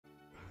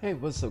Hey,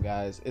 what's up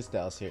guys, it's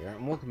Dallas here,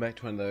 and welcome back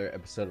to another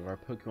episode of our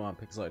Pokemon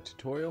pixel art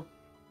tutorial.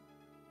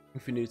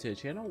 If you're new to the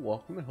channel,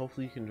 welcome, and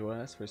hopefully you can join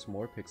us for some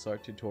more pixel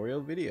art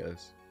tutorial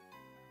videos.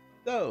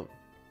 So,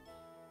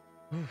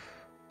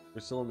 we're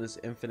still in this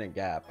infinite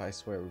gap. I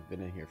swear we've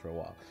been in here for a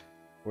while,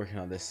 working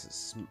on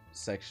this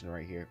section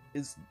right here.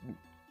 It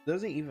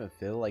doesn't even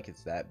feel like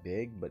it's that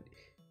big, but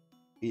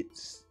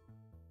it's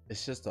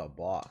just a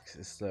box.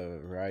 It's a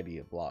variety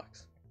of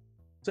blocks.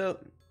 So,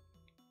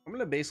 I'm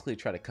gonna basically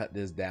try to cut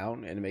this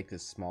down and make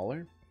this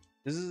smaller.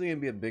 This is gonna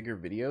be a bigger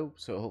video,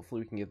 so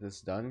hopefully we can get this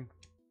done.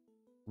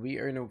 We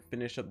are gonna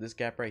finish up this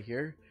gap right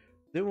here.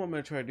 Then what I'm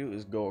gonna try to do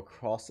is go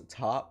across the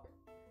top,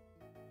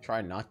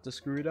 try not to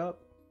screw it up,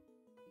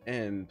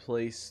 and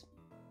place,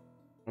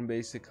 and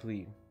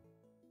basically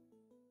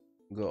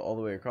go all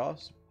the way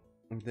across.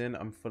 And then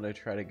I'm gonna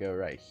try to go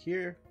right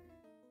here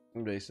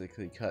and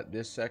basically cut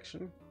this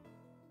section.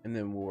 And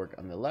then we'll work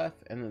on the left,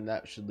 and then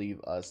that should leave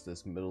us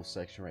this middle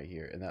section right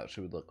here, and that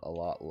should look a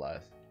lot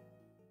less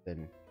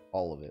than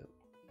all of it,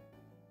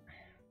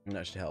 and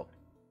that should help.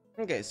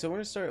 Okay, so we're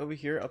gonna start over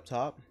here up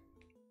top,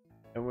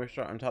 and we're gonna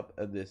start on top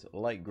of this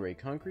light gray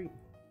concrete.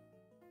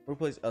 We'll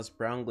place us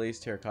brown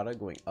glazed terracotta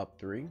going up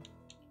 3.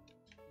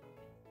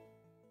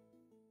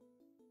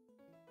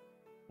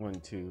 1,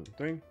 2,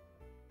 3.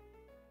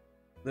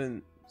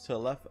 Then to the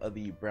left of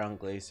the brown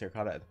glazed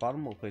terracotta at the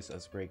bottom, we'll place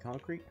us gray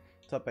concrete.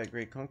 Top at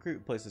gray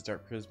concrete, place this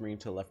dark prismarine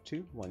to left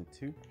 2, 1,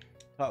 2.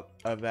 Top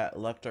of that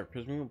left dark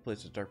prismarine, we'll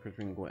place this dark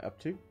prismarine going up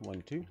 2,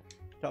 1, 2.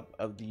 Top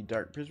of the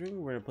dark prismarine,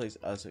 we're gonna place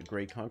us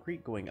gray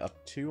concrete going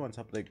up 2 on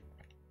top of the,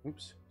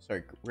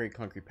 gray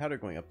concrete powder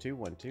going up 2,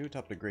 1, 2.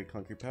 Top of the gray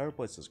concrete powder,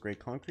 place us gray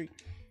concrete.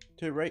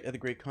 To the right of the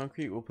gray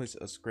concrete, we'll place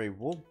us gray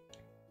wool.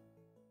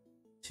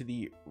 To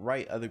the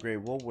right of the gray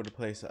wool, we're gonna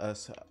place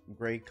us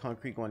gray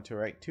concrete going to the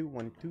right 2,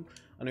 1, 2.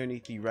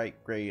 Underneath the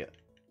right gray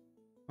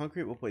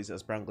concrete, we'll place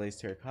us brown glazed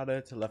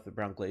terracotta. To the left of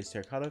brown glazed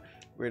terracotta,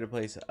 we're going to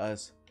place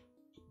us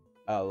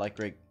light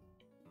gray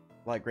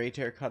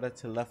terracotta.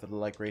 To the left of the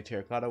light gray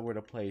terracotta, we're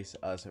going to place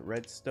us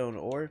redstone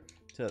ore.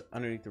 To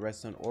underneath the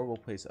redstone ore, we'll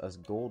place us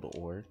gold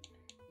ore.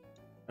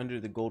 Under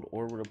the gold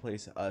ore, we're going to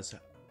place us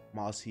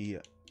mossy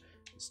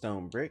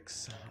stone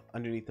bricks.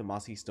 Underneath the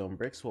mossy stone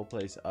bricks, we'll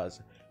place us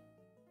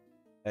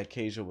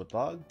acacia wood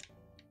log.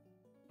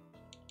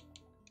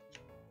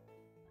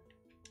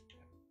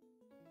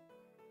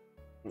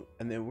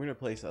 And then we're gonna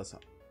place us to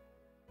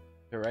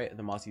the right of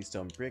the mossy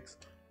stone bricks,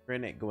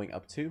 granite going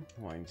up 2,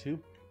 1, 2.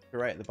 To the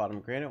right at the bottom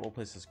granite, we'll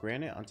place us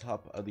granite. On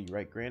top of the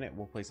right granite,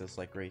 we'll place us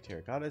light gray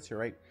terracotta. To the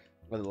right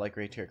of the light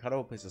gray terracotta,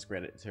 we'll place us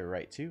granite. To the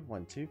right 2,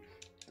 1, 2.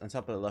 On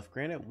top of the left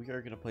granite, we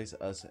are gonna place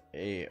us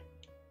a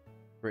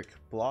brick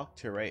block.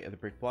 To the right of the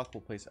brick block,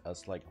 we'll place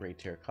us light gray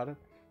terracotta.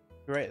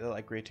 To the right of the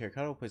light gray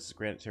terracotta, we'll place us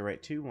granite. To the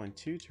right 2, 1,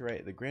 2. To the right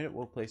of the granite,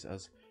 we'll place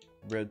us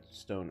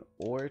redstone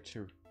ore.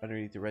 To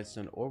underneath the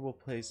redstone ore, we'll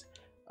place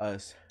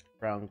us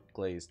brown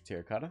glazed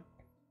terracotta. To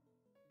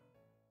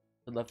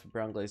the left of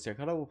brown glazed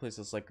terracotta, we'll place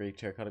us light gray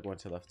terracotta going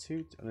to the left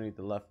 2. Underneath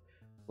the left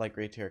light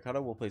gray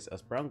terracotta, we'll place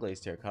us brown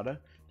glazed terracotta.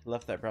 To the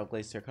left of that brown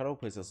glazed terracotta, we'll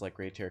place us light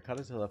gray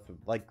terracotta. To the left of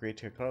light gray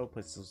terracotta, we'll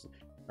place us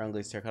brown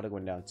glazed terracotta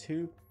going down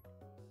 2.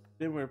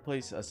 Then we're gonna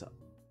place us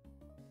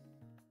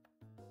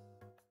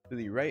to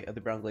the right of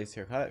the brown glazed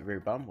terracotta at the very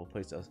bottom, we'll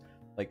place us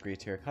light gray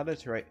terracotta.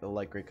 To the right of the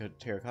light gray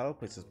terracotta, we'll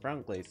place us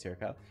brown glazed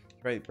terracotta. To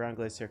the right brown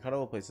glazed terracotta,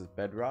 we'll place us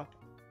bedrock.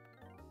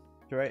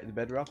 To the right of the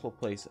bedrock, we'll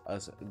place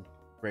us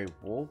gray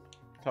wool.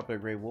 Top of the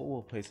gray wool,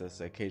 we'll place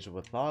us acacia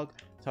wood log.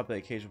 Top of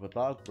the acacia wood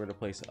log, we're gonna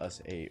place us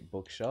a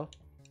bookshelf.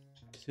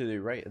 To the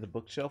right of the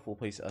bookshelf, we'll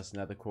place us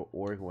nether core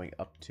ore going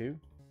up 2.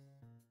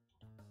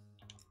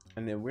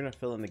 And then we're gonna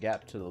fill in the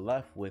gap to the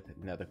left with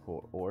nether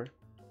core ore,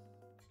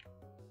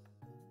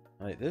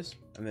 like this.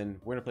 And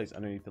then we're gonna place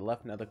underneath the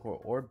left nether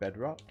core ore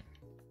bedrock.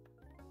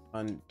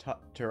 On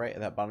top to right of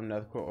that bottom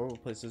nether core ore, we'll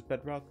place this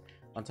bedrock.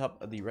 On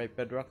top of the right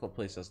bedrock, we'll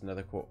place us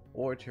nether core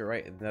ore. To the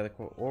right of the nether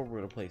core ore, we're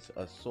going to place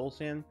us soul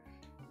sand.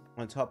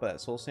 On top of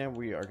that soul sand,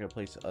 we are going to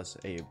place us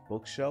a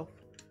bookshelf.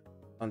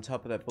 On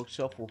top of that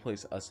bookshelf, we'll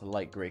place us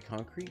light gray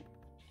concrete.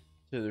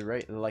 To the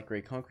right of the light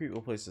gray concrete,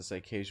 we'll place us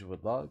acacia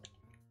wood log.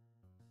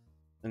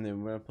 And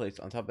then we're going to place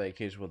on top of that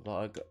acacia wood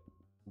log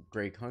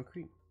gray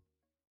concrete.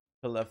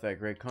 To the left of that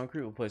gray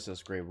concrete, we'll place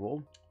us gray wool.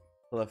 To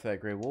the left of that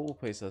gray wool, we'll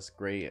place us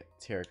gray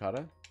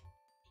terracotta.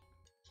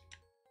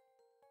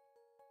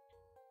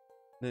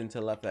 Then to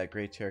the left of that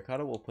gray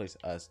terracotta, we'll place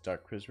us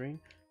dark prismarine.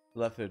 To the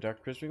left of the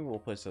dark prismarine, we'll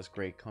place us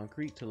gray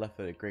concrete. To the left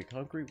of the gray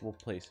concrete, we'll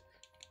place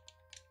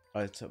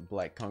us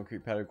black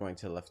concrete powder going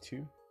to the left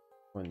 2,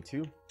 1,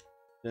 2.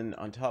 Then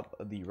on top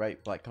of the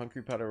right black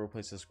concrete powder, we'll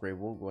place us gray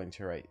wool going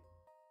to the right.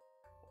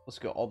 Let's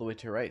go all the way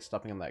to the right,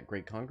 stopping on that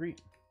gray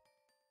concrete.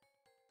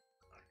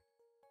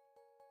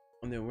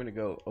 And then we're gonna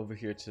go over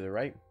here to the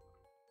right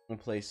and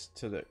place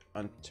to the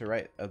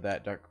right of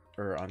that dark,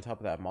 or on top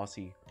of that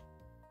mossy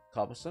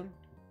cobblestone,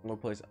 we'll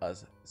place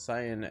us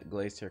cyan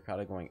glazed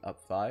terracotta going up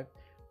 5.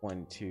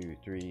 1, 2,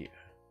 3,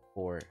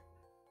 4,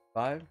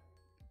 5. To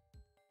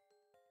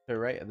the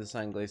right of the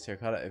cyan glazed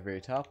terracotta at the very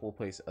top, we'll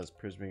place us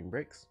prismarine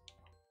bricks.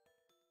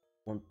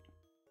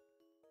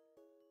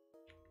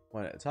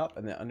 one at the top,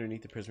 and then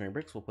underneath the prismarine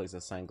bricks we'll place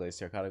a cyan glazed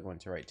terracotta going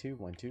to right 2,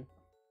 1, 2.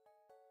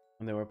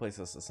 And then we'll place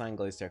a cyan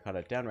glazed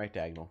terracotta down right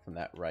diagonal from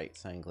that right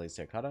cyan glazed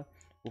terracotta.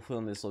 We'll fill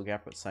in this little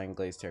gap with cyan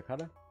glazed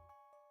terracotta.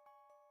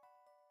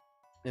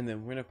 And then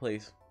we're going to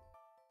place,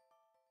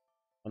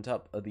 on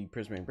top of the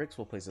prismarine bricks,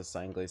 we'll place a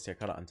cyan glazed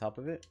terracotta on top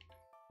of it. To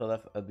the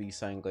left of the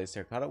cyan glazed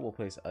terracotta, we'll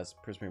place us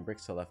prismarine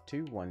bricks to left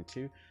 2, 1,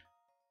 2.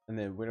 And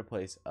then we're going to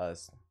place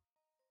us,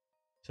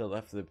 to the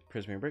left of the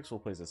prismarine bricks, we'll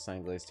place a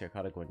cyan glazed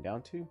terracotta going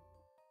down 2,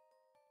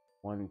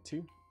 1,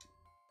 2.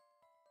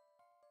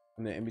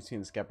 And then in between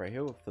this gap right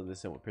here, we'll fill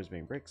this in with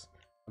prismarine bricks.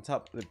 On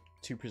top of the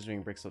 2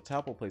 prismarine bricks up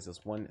top, we'll place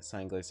this 1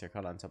 cyan glazed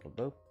terracotta on top of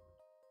both.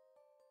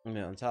 And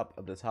then on top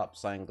of the top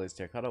cyan glazed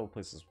terracotta, we'll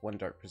place this 1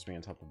 dark prismarine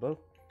on top of both.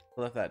 To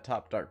the left of that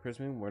top dark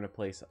prismarine, we're going to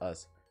place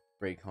us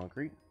gray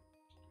concrete.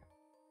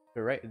 To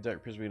the right of the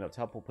dark prismarine up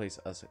top, we'll place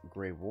us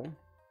gray wool.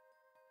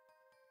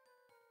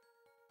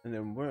 And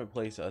then we're going to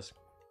place us, to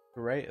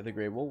the right of the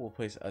gray wool, we'll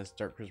place us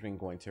dark prismarine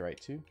going to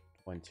right 2,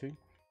 1, 2.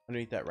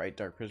 Underneath that right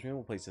dark prismarine,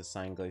 we'll place a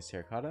cyan glazed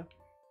terracotta.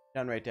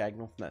 Down right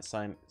diagonal from that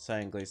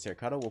cyan glazed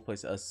terracotta, we'll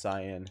place a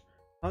cyan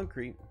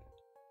concrete.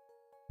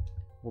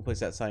 We'll place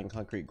that cyan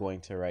concrete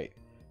going to right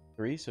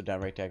 3, so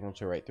down right diagonal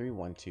to right 3,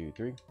 1, 2,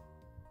 3.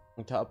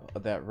 On top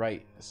of that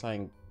right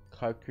cyan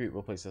concrete,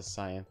 we'll place a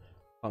cyan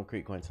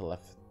concrete going to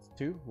left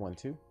 2, 1,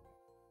 2.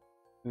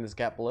 In this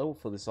gap below, we'll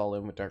fill this all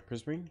in with dark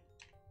prismarine.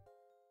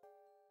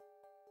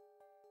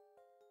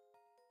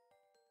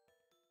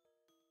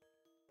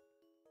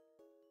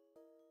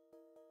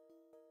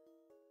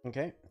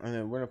 Okay, and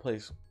then we're going to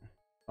place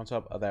on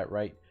top of that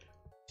right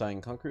cyan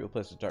concrete, we'll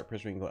place a dark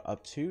prismarine going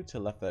up 2. To the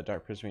left of that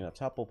dark prismarine up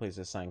top, we'll place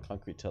a cyan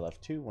concrete to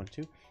left 2, 1,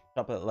 2.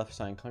 Top of that left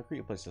cyan concrete,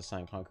 we'll place a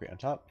cyan concrete on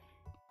top.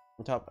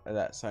 On top of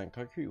that cyan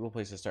concrete, we'll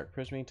place a dark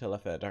prismarine. To the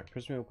left of that dark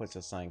prismarine, we'll place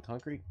a cyan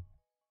concrete.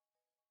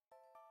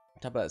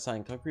 On top of that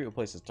cyan concrete, we'll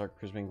place a dark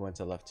prismarine going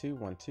to left 2,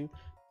 1, 2. To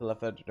the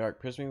left of that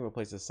dark prismarine, we'll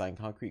place a cyan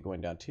concrete going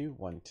down 2,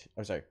 1, 2.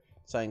 Oh, sorry,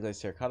 cyan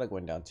glazed terracotta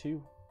going down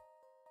 2,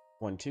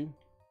 1, 2.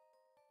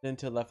 Then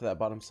to the left of that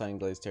bottom cyan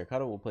glazed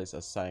terracotta, we'll place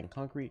a cyan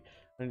concrete.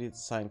 Underneath the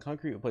cyan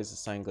concrete, we'll place a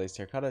cyan glazed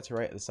terracotta. To the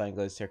right of the cyan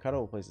glazed terracotta,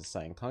 we'll place a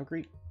cyan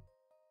concrete.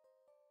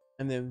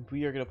 And then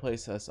we are going to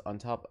place us on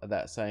top of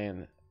that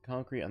cyan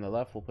concrete on the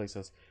left. We'll place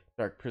us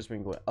dark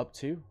prismarine going up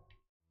 2,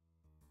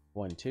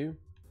 1, 2.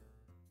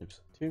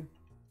 Oops, 2.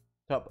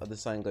 Top of the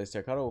cyan glazed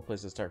terracotta, we'll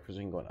place us dark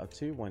prismarine going up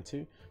 2, 1, 2.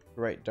 To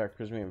the right dark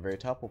prismarine at the very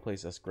top, we'll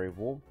place us gray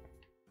wool.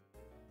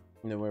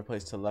 And then we're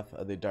placed to the left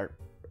of the dark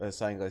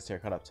cyan glazed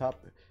terracotta up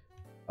top.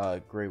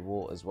 Gray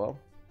wool as well.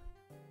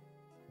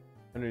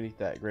 Underneath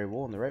that gray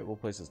wool on the right, we'll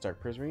place this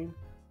dark prismarine.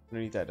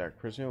 Underneath that dark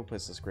prismarine, we'll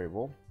place this gray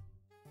wool.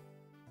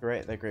 To the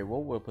right, that gray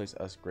wool, we'll place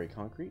us gray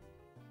concrete.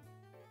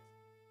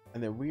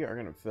 And then we are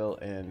going to fill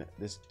in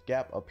this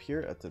gap up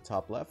here at the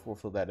top left. We'll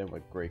fill that in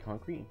with gray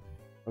concrete.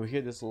 Over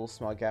here, this little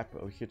small gap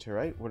over here to the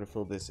right, we're going to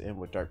fill this in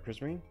with dark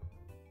prismarine.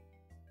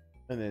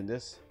 And then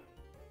this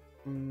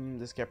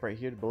gap right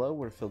here below,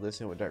 we're going to fill this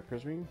in with dark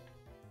prismarine.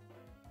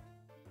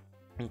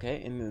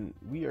 Okay, and then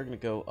we are going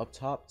to go up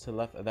top to the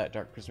left of that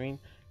dark prismarine.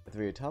 At the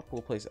very top,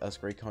 we'll place us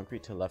gray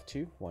concrete to left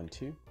 2, 1,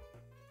 2. To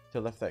the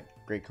left of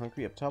that gray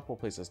concrete up top, we'll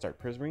place us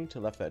dark prismarine. To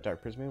the left of that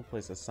dark prismarine, we'll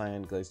place a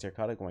cyan glazed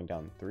terracotta going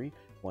down 3,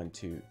 1,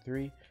 2,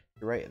 3. To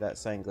the right of that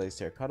cyan glazed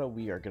terracotta,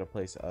 we are going to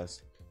place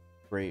us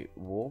gray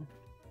wool.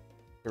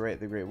 To the right of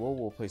the gray wool,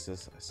 we'll place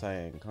us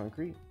cyan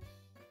concrete.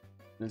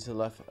 And to the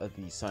left of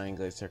the cyan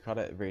glazed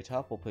terracotta at the very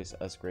top, we'll place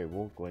us gray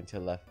wool going to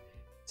left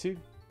 2,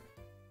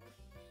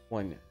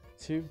 1,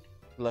 2.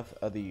 Left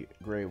of the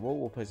gray wool,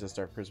 we'll place us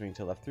dark prismarine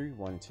to left 3,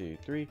 1, 2,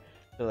 3. To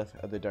the left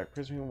of the dark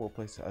prismarine, we'll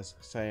place us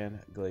cyan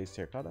glazed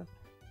terracotta. To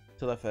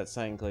the left of that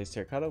cyan glazed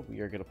terracotta, we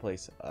are going to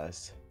place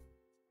us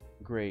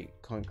gray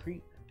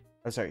concrete.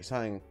 Oh, sorry,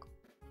 cyan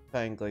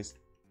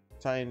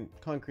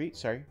concrete.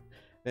 Sorry.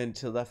 Then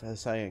to the left of the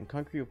cyan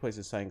concrete, we'll place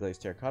a cyan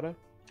glazed terracotta.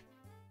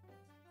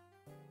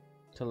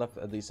 To the left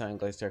of the cyan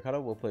glazed terracotta,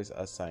 we'll place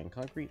a cyan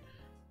concrete.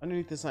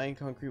 Underneath the cyan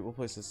concrete, we'll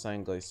place a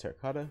cyan glazed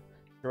terracotta.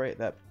 To the right,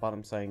 that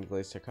bottom cyan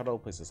glazed terracotta, we'll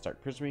place a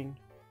dark prismarine.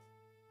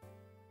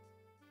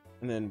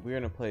 And then we're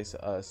going to place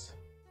us...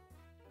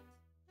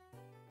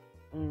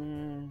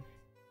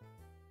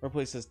 we'll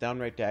place this down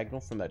right diagonal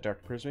from that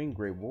dark prismarine,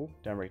 gray wool,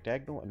 down right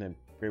diagonal, and then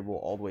gray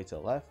wool all the way to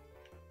the left.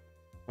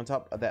 On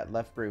top of that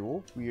left gray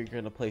wool, we are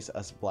going to place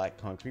us black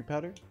concrete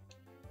powder.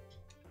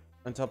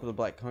 On top of the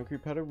black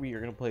concrete powder, we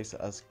are going to place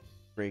us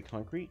gray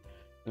concrete.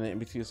 And then in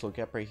between this little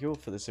gap right here, we'll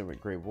fill this in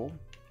with gray wool.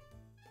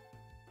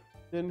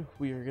 Then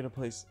we are going to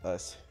place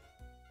us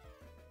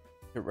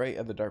to right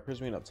of the dark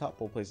prismarine up top.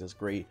 We'll place us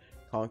gray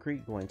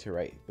concrete going to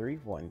right 3,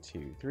 1,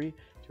 2, 3.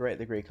 To right of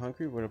the gray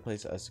concrete, we're going to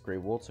place us gray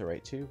wool to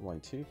right 2, 1,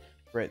 2. To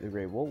right of the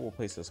gray wool, we'll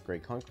place us gray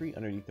concrete.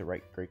 Underneath the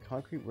right gray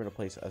concrete, we're going to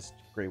place us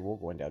gray wool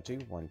going down 2,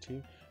 1,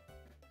 2,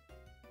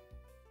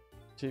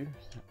 2.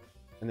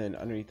 And then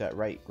underneath that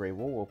right gray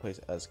wool, we'll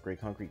place us gray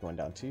concrete going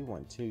down 2,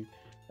 1, 2.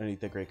 Underneath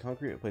the gray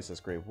concrete, we'll place us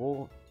gray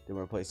wool. Then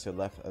we'll place to the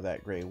left of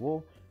that gray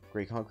wool.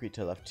 Gray concrete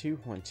to left 2,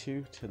 1,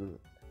 2. To the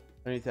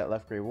Underneath that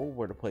left gray wool,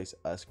 we're to place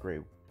us gray.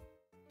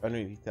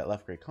 Underneath that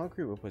left gray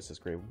concrete, we'll place this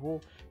gray wool.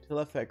 To the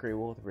left of that gray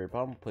wool at the very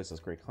bottom, we'll place this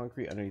gray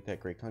concrete. Underneath that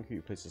gray concrete,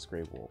 we place this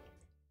gray wool.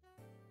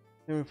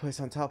 Then we place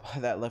on top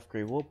of that left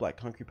gray wool, black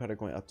concrete powder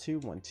going up 2,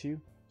 1,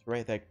 2. To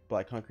right that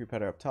black concrete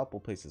powder up top, we'll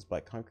place this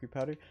black concrete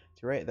powder.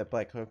 To right that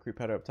black concrete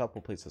powder up top,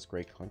 we'll place this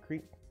gray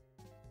concrete.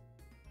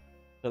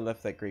 To the left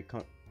of that gray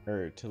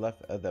to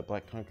left of that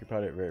black concrete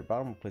powder at the very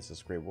bottom, we'll place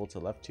this gray wool. To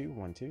the left 2,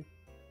 1, 2.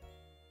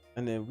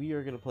 And then we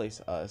are gonna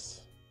place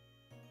us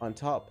on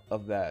top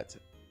of that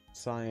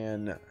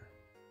cyan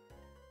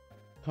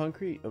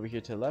concrete over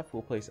here to the left.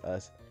 We'll place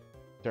us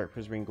dark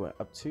prismarine going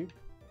up 2,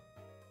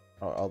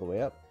 or all the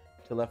way up.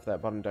 To the left of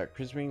that bottom dark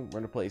prismarine, we're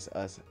gonna place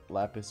us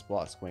lapis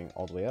blocks going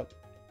all the way up,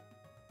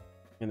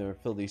 and then we'll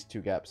fill these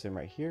 2 gaps in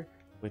right here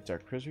with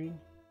dark prismarine.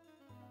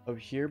 Over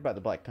here by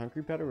the black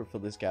concrete powder, we'll fill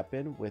this gap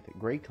in with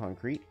gray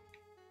concrete.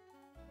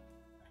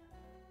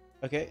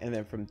 Okay, and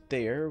then from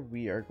there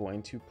we are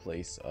going to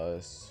place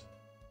us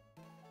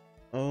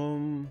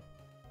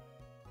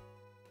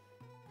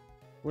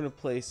we're gonna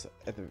place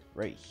at the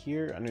right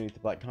here underneath the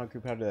black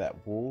concrete powder that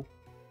wool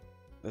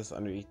that's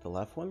underneath the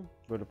left one.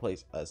 We're gonna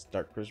place us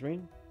dark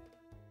prismarine.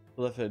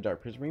 The left of the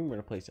dark prismarine, we're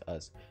gonna place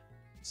us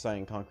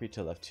cyan concrete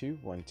to left 2,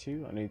 1,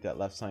 2. Underneath that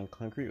left cyan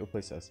concrete, we'll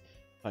place us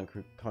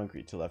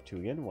concrete to left 2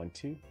 again, 1,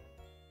 2,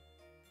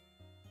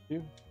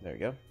 2. There we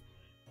go.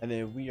 And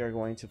then we are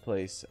going to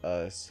place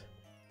us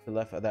to the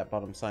left of that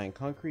bottom cyan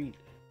concrete,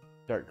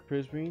 dark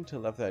prismarine. To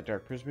the left of that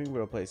dark prismarine,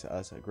 we'll place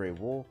us a gray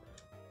wool.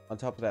 On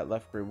top of that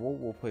left gray wool,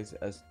 we'll place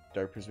us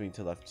dark prismarine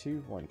to left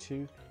 2, 1,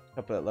 2.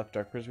 Top of that left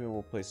dark prismarine,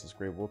 we'll place this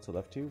gray wool to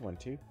left 2, 1,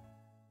 2.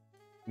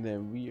 And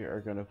then we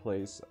are going to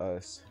place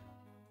us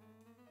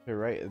to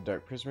right of the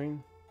dark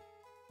prismarine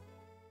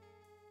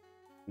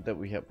that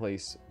we have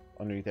placed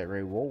underneath that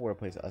gray wool. We'll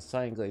place a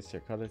cyan glazed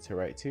terracotta to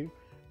right 2,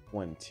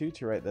 1, 2.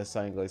 To right the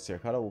cyan glazed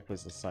terracotta, we'll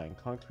place the cyan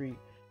concrete.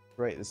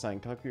 To right the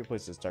cyan concrete, we'll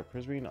place this dark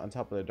prismarine. On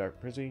top of the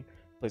dark prismarine,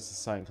 place the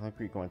cyan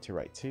concrete going to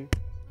right 2,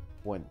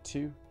 1,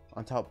 2.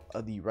 On top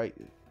of the right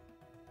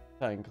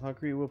cyan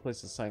concrete, we'll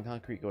place the cyan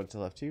concrete going to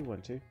left 2,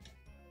 1, 2.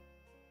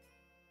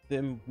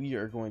 Then we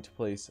are going to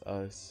place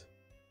us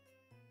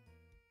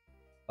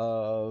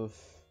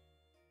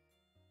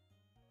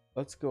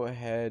let's go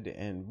ahead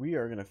and we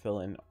are going to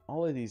fill in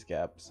all of these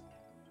gaps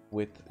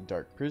with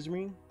dark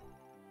prismarine.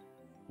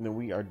 And then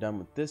we are done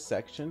with this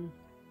section.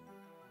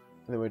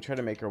 And then we try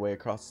to make our way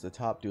across the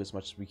top, do as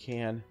much as we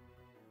can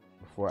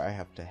before I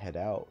have to head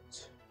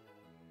out.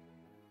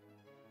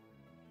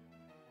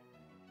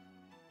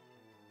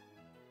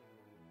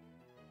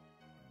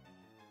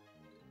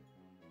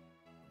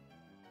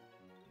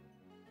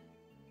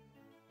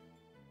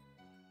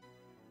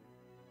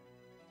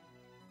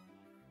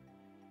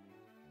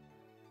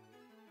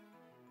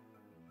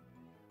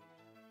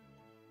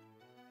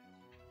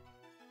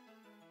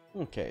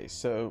 Okay,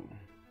 so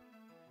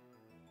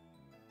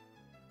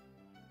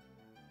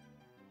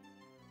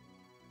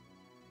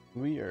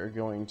we are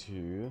going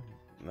to,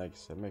 like I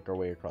said, make our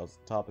way across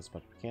the top as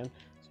much as we can.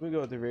 So we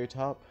go at the very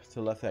top to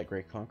the left of that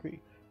gray concrete.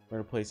 We're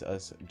going to place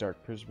us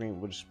dark prismarine.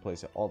 We'll just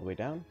place it all the way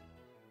down.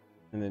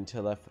 And then to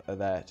the left of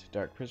that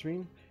dark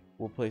prismarine,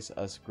 we'll place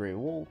us gray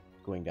wool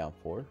going down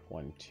 4.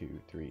 1, 2,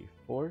 3,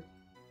 4. To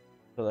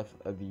the left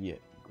of the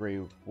gray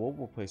wool,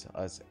 we'll place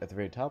us at the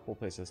very top. We'll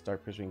place us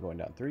dark prismarine going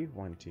down 3.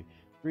 1, 2,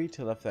 3.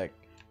 To the left of that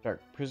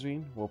dark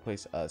prismarine, we'll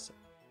place us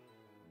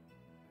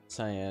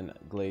cyan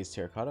glazed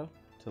terracotta.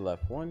 To the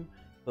left 1. To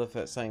the left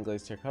of that cyan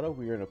glazed terracotta,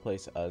 we're going to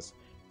place us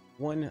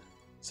 1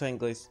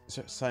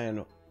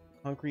 cyan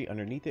concrete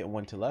underneath it and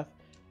 1 to left.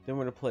 Then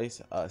we're going to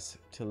place us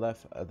to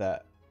left of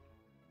that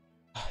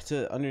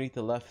underneath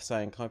the left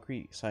cyan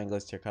concrete, cyan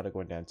glazed terracotta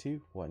going down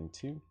 2, 1,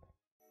 2. To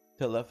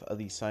the left of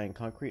the cyan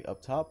concrete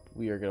up top,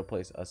 we are going to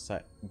place a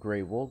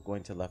gray wool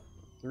going to left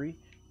 3,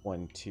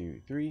 1,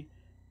 2, 3.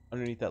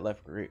 Underneath that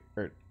left gray,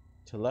 to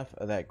the left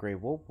of that gray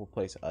wool, we'll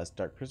place us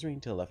dark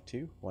prismarine to the left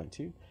 2, 1,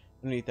 2.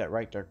 Underneath that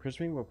right dark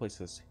prismarine, we'll place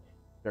this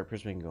dark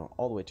prismarine going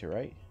all the way to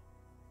right.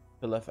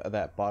 To the left of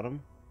that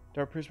bottom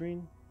dark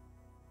prismarine,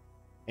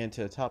 and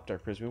to the top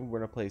dark prismarine, we're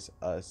going to place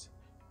us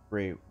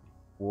gray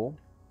wool.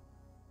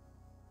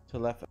 To the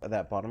left of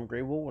that bottom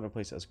gray wool, we're going to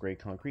place us gray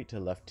concrete to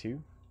the left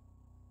 2,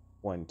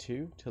 1,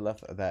 2. To the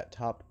left of that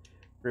top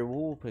gray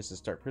wool, we'll place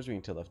this dark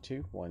prismarine to the left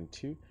 2, 1,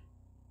 2. And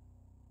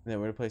then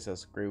we're going to place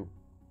us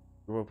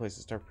we'll place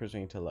this dark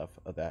prismarine to the left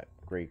of that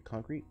gray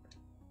concrete.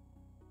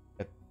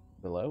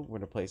 Below, we're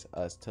going to place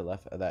us to the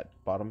left of that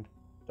bottom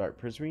dark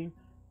prismarine,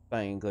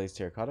 cyan glazed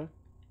terracotta.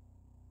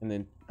 And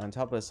then on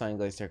top of the cyan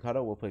glazed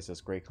terracotta, we'll place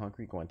this gray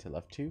concrete going to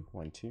left 2,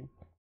 1, 2.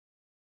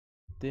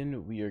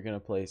 Then we are going to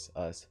place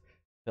us to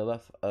the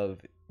left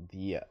of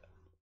the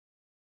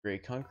gray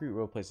concrete.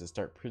 We'll place this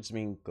dark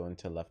prismarine going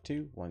to left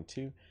 2, 1,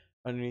 2.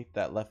 Underneath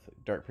that left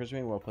dark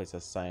prismarine, we'll place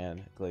a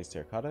cyan glazed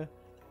terracotta. To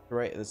the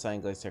right of the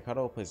cyan glazed terracotta,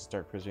 we'll place this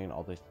dark prismarine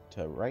all the way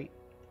to right.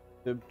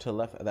 To the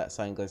left of that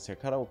cyan glazed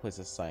terracotta, we'll place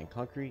a cyan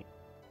concrete.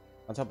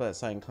 On top of that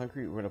cyan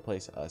concrete, we're going to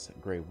place us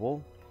gray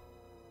wool.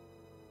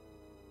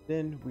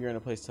 Then we're going to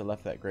place to the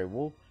left of that gray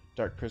wool,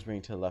 dark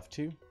prismarine to the left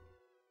 2.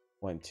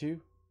 1,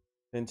 2.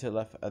 Then to the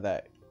left of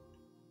that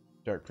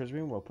dark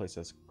prismarine, we'll place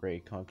this gray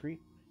concrete.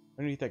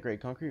 Underneath that gray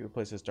concrete, we'll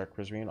place this dark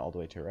prismarine all the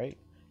way to the right.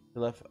 To the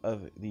left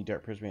of the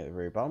dark prismarine at the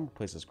very bottom, we'll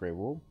place this gray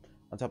wool.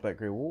 On top of that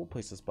gray wool, we'll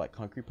place this black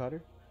concrete powder.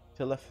 To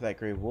the left of that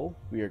gray wool,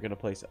 we are going to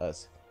place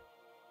us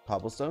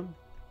cobblestone.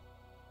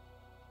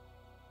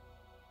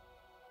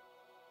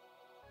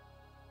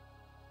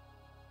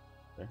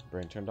 There,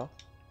 brain turned off.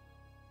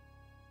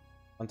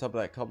 On top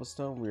of that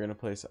cobblestone, we're going to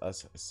place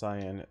us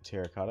cyan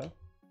terracotta.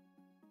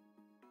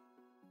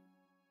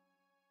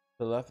 To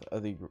the left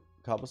of the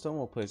cobblestone,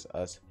 we'll place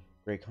us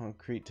gray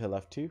concrete to the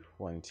left 2,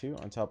 1, 2.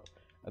 On top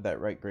of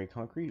that right gray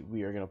concrete,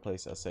 we are going to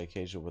place us a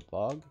occasional wood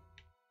log.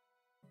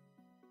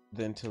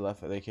 Then to the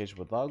left of the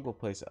occasional wood log, we'll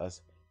place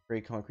us gray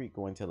concrete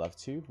going to the left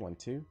 2, 1,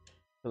 2. To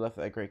the left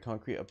of that gray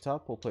concrete up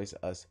top, we'll place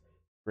us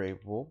gray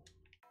wool.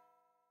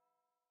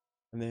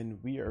 And then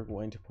we are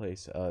going to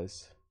place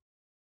us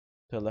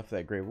to the left of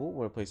that gray wool,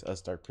 we'll place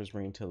us dark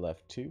prismarine to the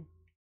left 2,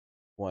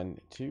 1,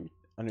 2.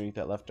 Underneath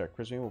that left dark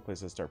prismarine, we'll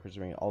place us dark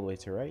prismarine all the way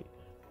to the right.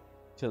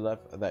 To the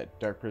left of that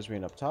dark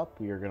prismarine up top,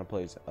 we are going to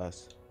place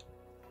us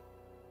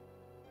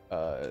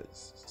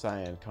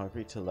cyan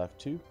concrete to the left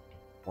 2,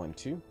 1,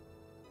 2.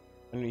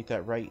 Underneath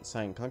that right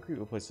cyan concrete,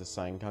 we'll place the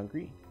cyan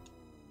concrete.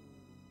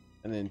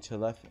 And then to the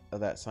left of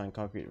that cyan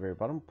concrete at the very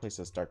bottom, we'll place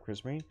this dark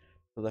prismarine. To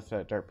the left of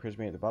that dark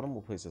prismarine at the bottom,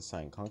 we'll place the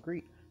cyan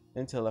concrete.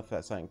 Then to the left of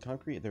that cyan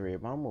concrete at the very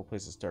bottom, we'll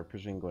place this dark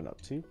prismarine going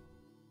up 2.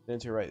 Then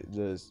to the right,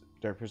 the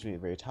dark prismarine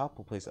at the very top,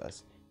 we'll place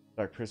us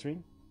dark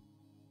prismarine.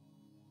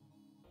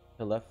 To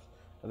the left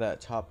of that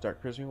top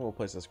dark prismarine, we'll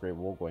place this gray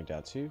wool going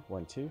down 2,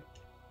 1, 2. To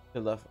the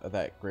left of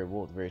that gray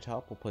wool at the very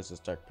top, we'll place this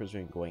dark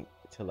prismarine going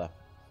to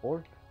left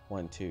 4,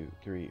 1, 2,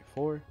 3,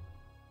 4.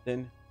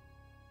 Then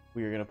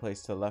we are going to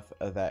place to the left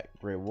of that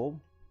gray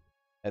wool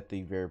at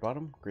the very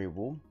bottom, gray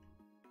wool.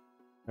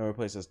 And we'll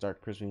place this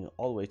dark prismarine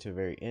all the way to the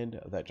very end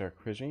of that dark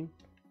prismarine.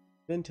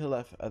 Then to the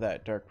left of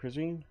that dark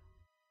prismarine,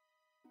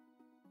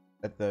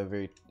 at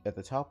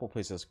the top, we'll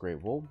place this gray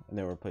wool, and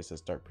then we'll place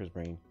this dark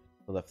prismarine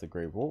to the left of the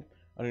gray wool.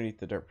 Underneath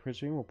the dark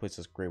prismarine, we'll place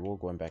this gray wool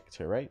going back to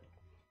the right.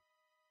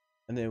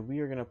 And then we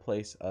are going to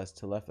place us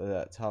to the left of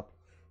that top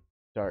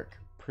dark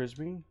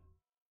prismarine.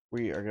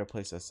 We are going to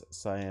place this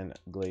cyan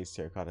glazed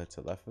terracotta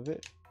to the left of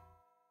it.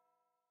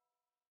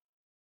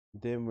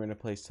 Then we're going to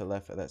place to the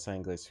left of that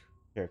cyan glazed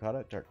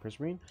terracotta dark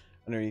prismarine.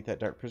 Underneath that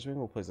dark prismarine,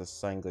 we'll place this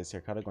cyan glazed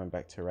terracotta going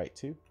back to the right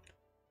 2. To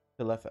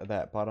the left of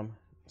that bottom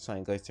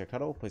cyan glazed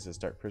terracotta, we'll place this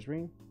dark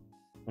prismarine.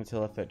 And to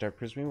the left of that dark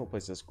prismarine, we'll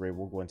place this gray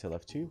wool going to the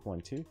left 2,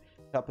 1, 2.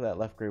 Top of that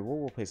left gray wool,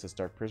 we'll place this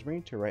dark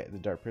prismarine. To right of the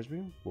dark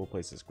prismarine, we'll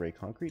place this gray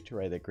concrete. To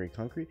right of that gray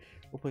concrete,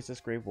 we'll place this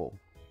gray wool.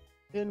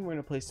 Then we're going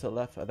to place to the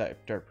left of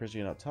that dark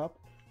prismarine up top,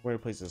 we're going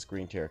to place this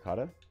green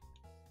terracotta.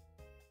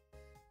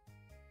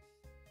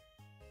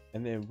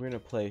 And then we're going to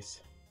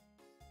place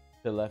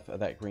to the left of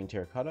that green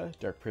terracotta,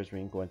 dark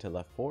prismarine going to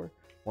left 4,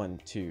 1,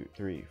 2,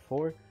 3,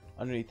 4.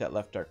 Underneath that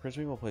left dark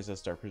prismarine, we'll place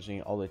this dark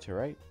prismarine all the way to the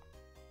right.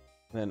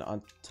 And then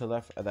on to the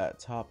left of that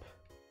top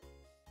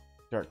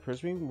dark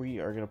prismarine, we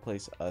are going to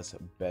place us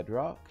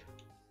bedrock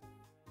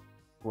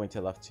going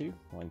to left 2,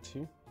 1,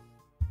 2.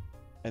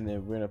 And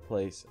then we're going to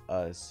place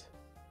us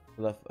to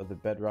the left of the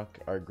bedrock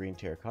our green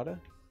terracotta.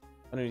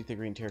 Underneath the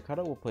green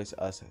terracotta, we'll place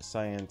us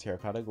cyan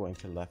terracotta going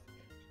to left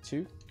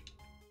 2,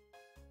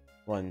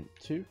 1,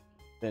 2.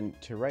 Then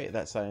to right of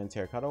that cyan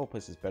terracotta, we'll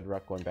place this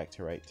bedrock going back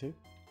to right 2. To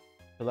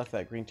the left of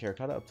that green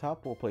terracotta up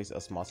top, we'll place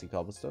us mossy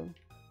cobblestone.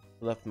 To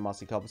the left of the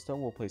mossy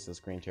cobblestone, we'll place this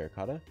green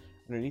terracotta.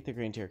 Underneath the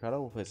green terracotta,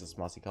 we'll place this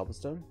mossy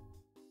cobblestone.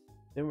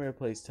 Then we're going to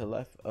place to the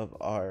left of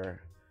our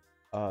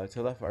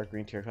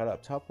green terracotta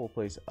up top, we'll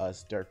place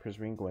us dark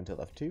prismarine going to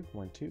left 2,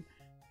 1, 2. To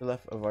the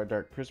left of our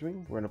dark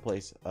prismarine, we're going to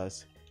place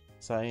us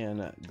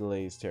cyan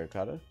glazed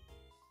terracotta.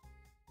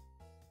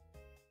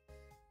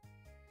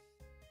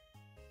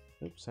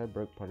 Oops, I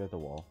broke part of the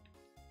wall.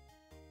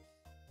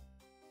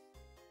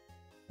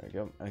 There we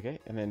go. Okay,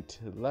 and then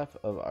to the left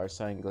of our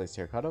cyan glazed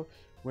terracotta,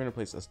 we're going to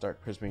place this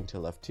dark prismarine to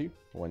left 2,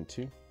 1,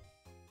 2.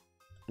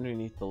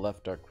 Underneath the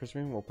left dark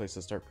prismarine, we'll place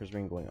this dark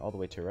prismarine going all the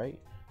way to right,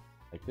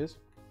 like this. To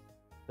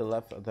the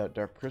left of that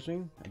dark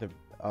prismarine,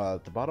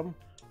 at the bottom,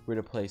 we're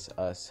going to place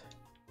us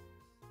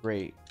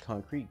gray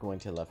concrete going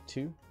to left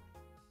 2,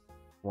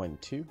 1,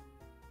 2.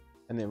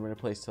 And then we're going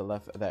to place to the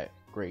left of that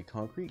gray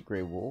concrete,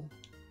 gray wool.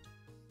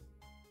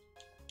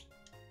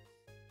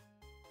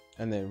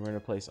 And then we're going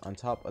to place on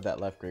top of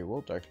that left gray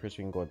wool, dark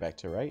prismarine going back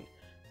to right.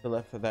 To the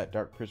left of that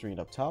dark prismarine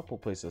up top, we'll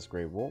place this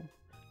gray wool.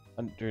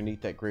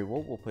 Underneath that gray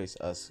wool, we'll place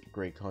us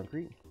gray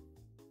concrete.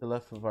 To the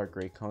left of our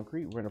gray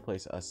concrete, we're going to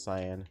place us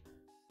cyan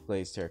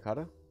glazed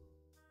terracotta.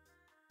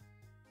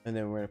 And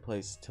then we're going to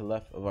place to the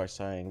left of our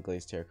cyan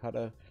glazed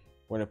terracotta,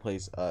 we're going to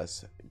place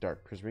us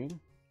dark prismarine. To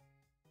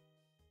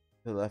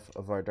the left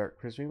of our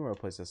dark prismarine, we're going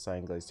to place a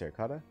cyan glazed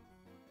terracotta.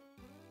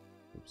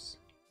 Oops.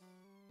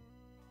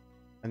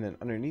 And then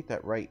underneath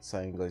that right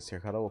cyan glazed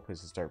terracotta, we'll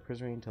place this dark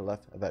prismarine. To the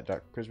left of that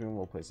dark prismarine,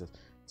 we'll place this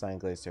cyan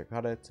glazed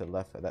terracotta. To the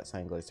left of that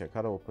cyan glazed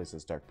terracotta, we'll place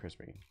this dark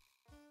prismarine.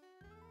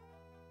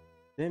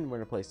 Then we're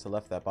going to place to the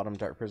left of that bottom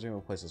dark prismarine,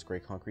 we'll place this gray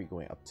concrete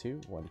going up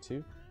 2, 1,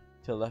 2.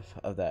 To the left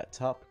of that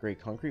top gray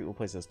concrete, we'll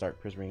place this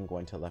dark prismarine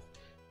going to the left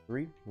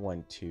 3,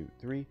 1, 2,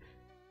 3.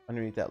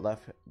 Underneath that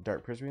left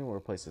dark prismarine, we'll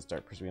place this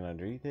dark prismarine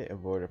underneath it,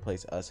 and we're going to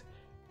place us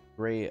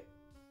gray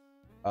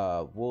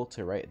wool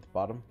to right at the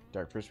bottom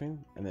dark prismarine,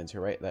 and then to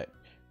right that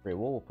gray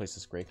wool, we'll place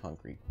this gray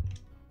concrete.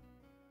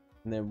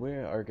 And then we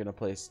are going to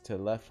place to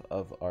the left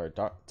of our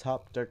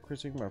top dark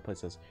prismarine, we're going to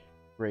place this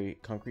gray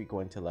concrete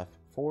going to left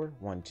 4,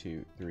 1,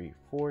 2, 3,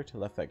 4. To the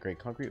left that gray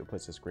concrete, we'll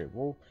place this gray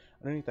wool.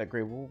 Underneath that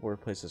gray wool, we'll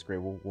place this gray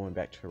wool going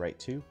back to the right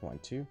 2, 1,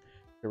 2.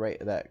 To right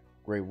of that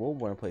gray wool, we're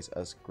going to place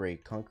us gray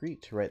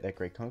concrete. To right that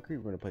gray concrete,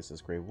 we're going to place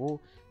this gray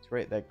wool. To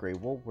right that gray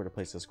wool, we're going to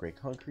place this gray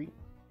concrete.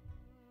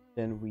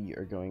 Then we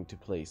are going to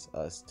place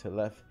us to the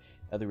left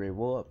of the gray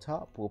wool up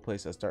top. We'll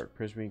place us dark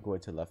prismarine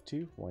going to left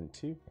 2, 1,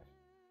 2.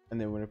 And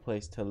then we're going to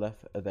place to the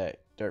left of that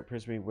dark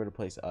prismarine, we're going to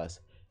place us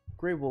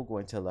gray wool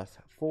going to left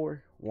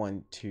 4,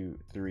 1, 2,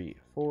 3,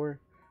 4.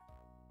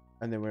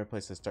 And then we're going to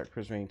place this dark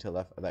prismarine to the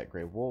left of that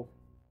gray wool.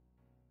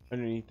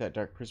 Underneath that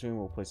dark prismarine,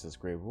 we'll place this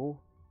gray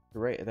wool. To the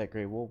right of that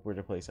gray wool, we're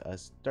going to place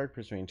us dark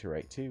prismarine to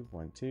right 2,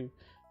 1, 2.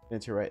 Then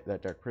to right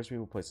that dark prismarine,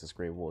 we'll place this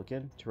gray wool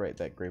again. To right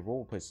that gray wool,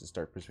 we'll place this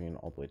dark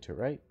prismarine all the way to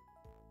right.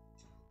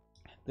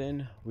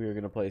 Then we are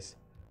going to place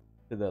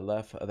to the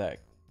left of that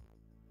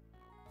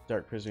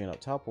dark prismarine up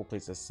top, we'll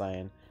place this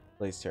cyan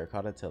glazed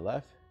terracotta to the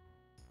left.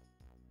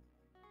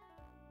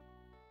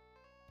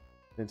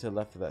 Then to the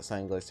left of that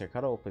cyan glazed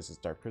terracotta, we'll place this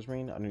dark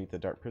prismarine. Underneath the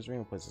dark prismarine,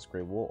 we'll place this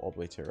gray wool all the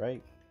way to the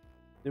right.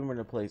 Then we're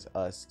going to place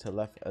us to the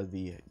left of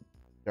the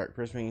dark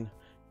prismarine,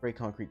 gray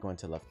concrete going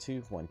to left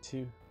 2, 1,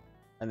 2.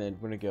 And then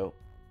we're going to go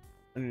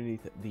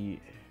underneath the,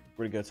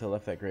 we're going to go to the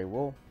left of that gray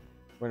wool.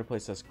 We're going to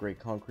place us gray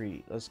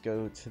concrete. Let's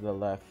go to the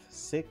left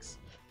 6,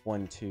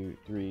 1, 2,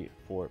 3,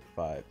 4,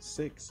 5,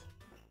 6.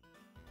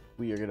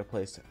 We are going to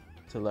place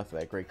to the left of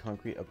that gray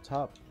concrete up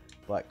top,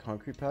 black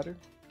concrete powder.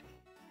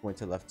 Going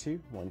to left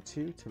 2, 1,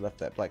 2. To the left of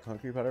that black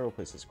concrete powder, we'll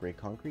place this gray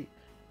concrete.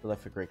 To the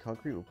left of gray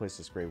concrete, we'll place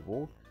this gray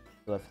wool.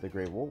 To the left of the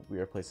gray wool, we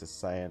are place this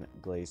cyan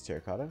glazed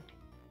terracotta.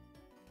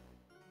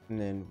 And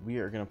then we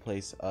are going to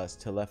place us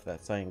to the left of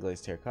that cyan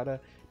glazed terracotta,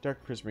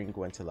 dark prismarine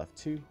going to left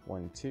 2,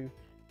 1, 2.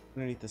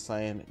 Underneath the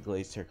cyan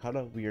glazed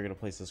terracotta, we are going to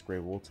place this gray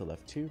wool to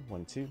left 2,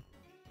 1, 2. To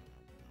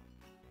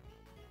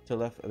the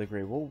left of the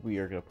gray wool, we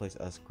are going to place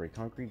us gray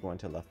concrete going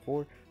to left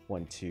 4,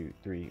 1, 2,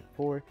 3,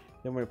 4.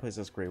 Then we're going to place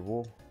this gray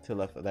wool to the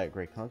left of that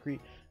gray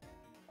concrete.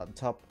 On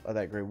top of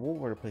that gray wool,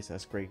 we're going to place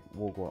this gray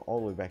wool going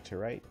all the way back to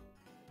right.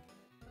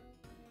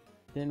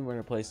 Then we're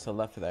going to place to the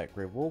left of that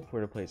gray wool, we're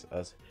going to place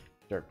us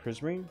dark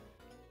prismarine.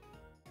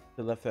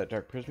 To the left of that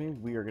dark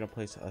prismarine, we are going to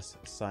place us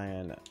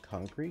cyan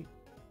concrete.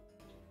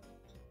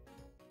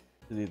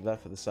 To the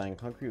left of the cyan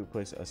concrete, we'll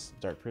place us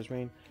dark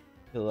prismarine.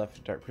 To the left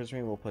of dark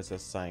prismarine, we'll place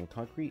us cyan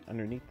concrete.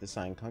 Underneath the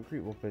cyan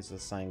concrete, we'll place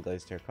us cyan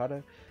glazed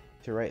terracotta.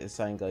 To right the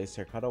cyan glazed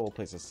terracotta, we'll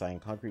place us cyan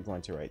concrete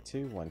going to right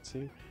 2, 1,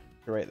 2.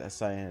 To right that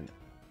cyan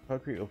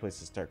concrete, we'll place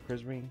this dark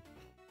prismarine.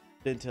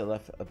 Then to the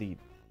left of the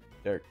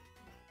dark,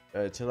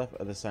 to the left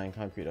of the cyan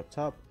concrete up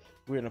top,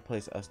 we're going to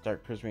place us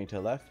dark prismarine to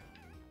the left.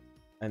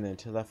 And then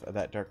to the left of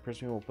that dark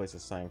prismarine, we'll place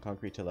this cyan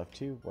concrete to left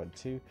 2, 1,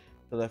 2. To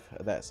the left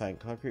of that cyan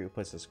concrete, we'll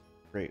place this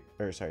gray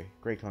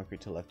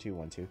concrete to left 2,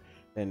 1, 2.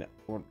 Then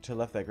to the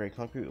left of that gray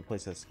concrete, we'll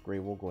place this gray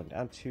wool going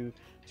down 2.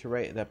 To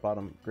right of that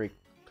bottom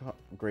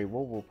gray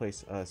wool, we'll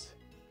place us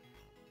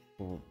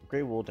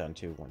gray wool down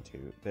 2, 1,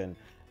 2. Then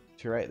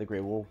to right the gray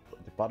wool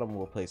at the bottom,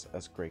 we'll place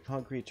us gray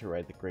concrete. To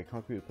right the gray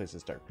concrete, we'll place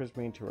this dark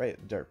prismarine. To right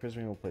the dark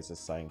prismarine, we'll place this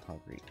cyan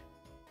concrete.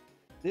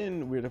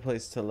 Then we're to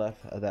place to the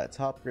left of that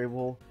top gray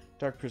wool,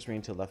 dark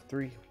prismarine to left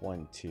 3,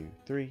 1, 2,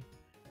 3.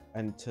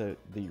 And to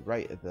the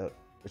right of the,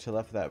 to the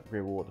left of that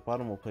gray wool at the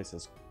bottom, we'll place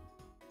this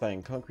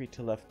cyan concrete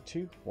to left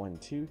 2, 1,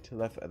 2. To the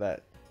left of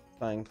that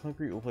cyan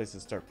concrete, we'll place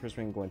this dark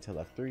prismarine going to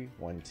left 3,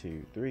 1,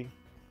 2, 3.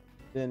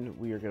 Then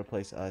we are going to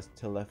place us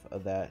to the left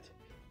of that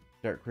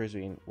dark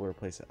prismarine, we'll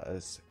place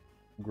us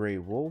gray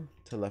wool.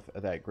 To the left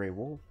of that gray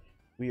wool,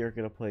 we are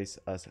going to place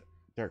us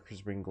dark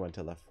prismarine going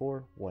to left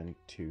 4, 1,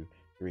 2,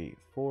 3,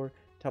 4.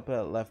 Top of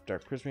that left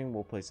dark prismarine,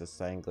 we'll place a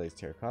cyan glazed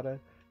terracotta.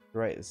 To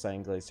right the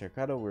cyan glazed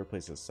terracotta, we'll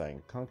place a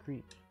cyan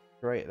concrete.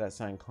 To right that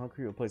cyan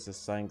concrete, we'll place a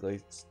cyan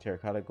glazed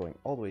terracotta going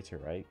all the way to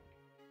right.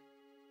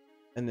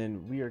 And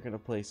then we are going to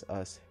place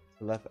us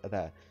to the left of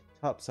that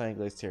top cyan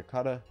glazed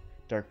terracotta,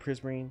 dark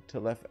prismarine. To the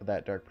left of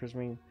that dark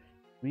prismarine,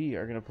 we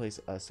are going to place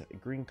us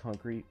green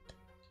concrete.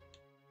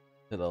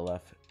 To the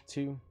left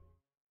 2,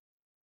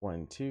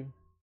 1, 2.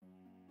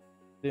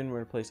 Then we're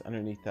going to place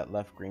underneath that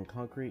left green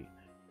concrete,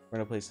 we're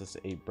going to place us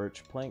a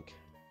birch plank.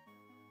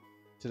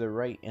 To the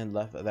right and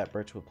left of that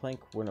birchwood plank,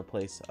 we're going to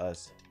place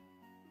us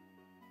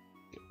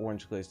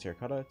orange glazed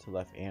terracotta to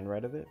left and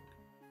right of it.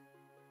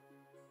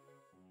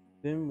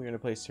 Then we're going to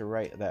place to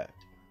right that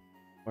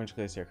orange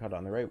glazed terracotta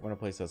on the right, we're going to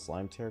place us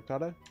lime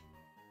terracotta.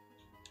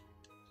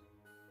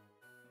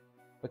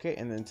 Okay,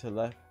 and then to the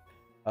left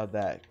of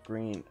that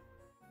green,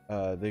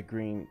 the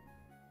green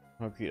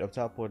concrete up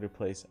top, we're going to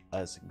place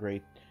us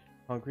gray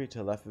concrete. To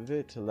the left of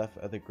it, to the left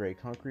of the gray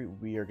concrete,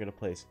 we are going to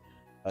place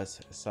us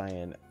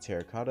cyan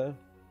terracotta.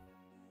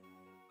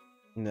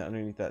 And then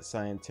underneath that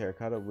cyan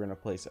terracotta, we're gonna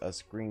place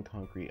us green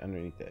concrete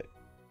underneath it.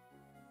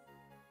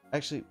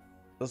 Actually,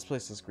 let's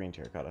place this green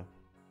terracotta.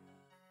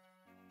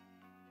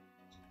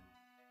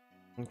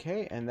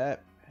 Okay, and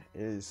that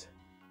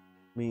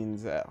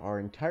means that our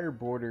entire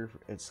border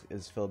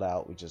is filled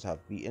out. We just have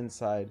the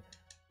inside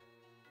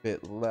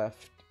bit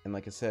left. And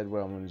like I said,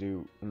 what I'm going to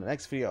do in the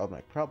next video, I'm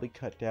going to probably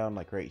cut down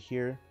like right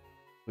here.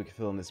 We can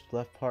fill in this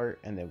left part,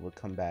 and then we'll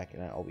come back,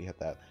 and all we have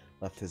that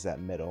left is that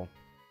middle.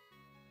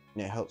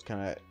 And it helps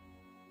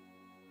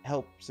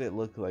it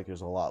look like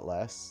there's a lot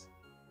less,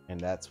 and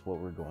that's what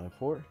we're going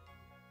for,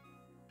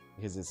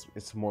 because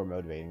it's more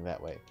motivating that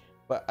way.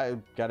 But I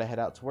gotta head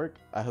out to work.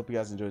 I hope you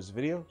guys enjoyed this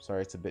video.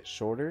 Sorry it's a bit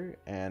shorter,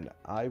 and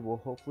I will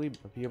hopefully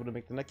be able to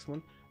make the next one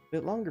a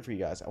bit longer for you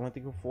guys. I want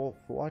to thank you for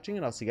watching,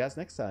 and I'll see you guys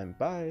next time.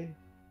 Bye.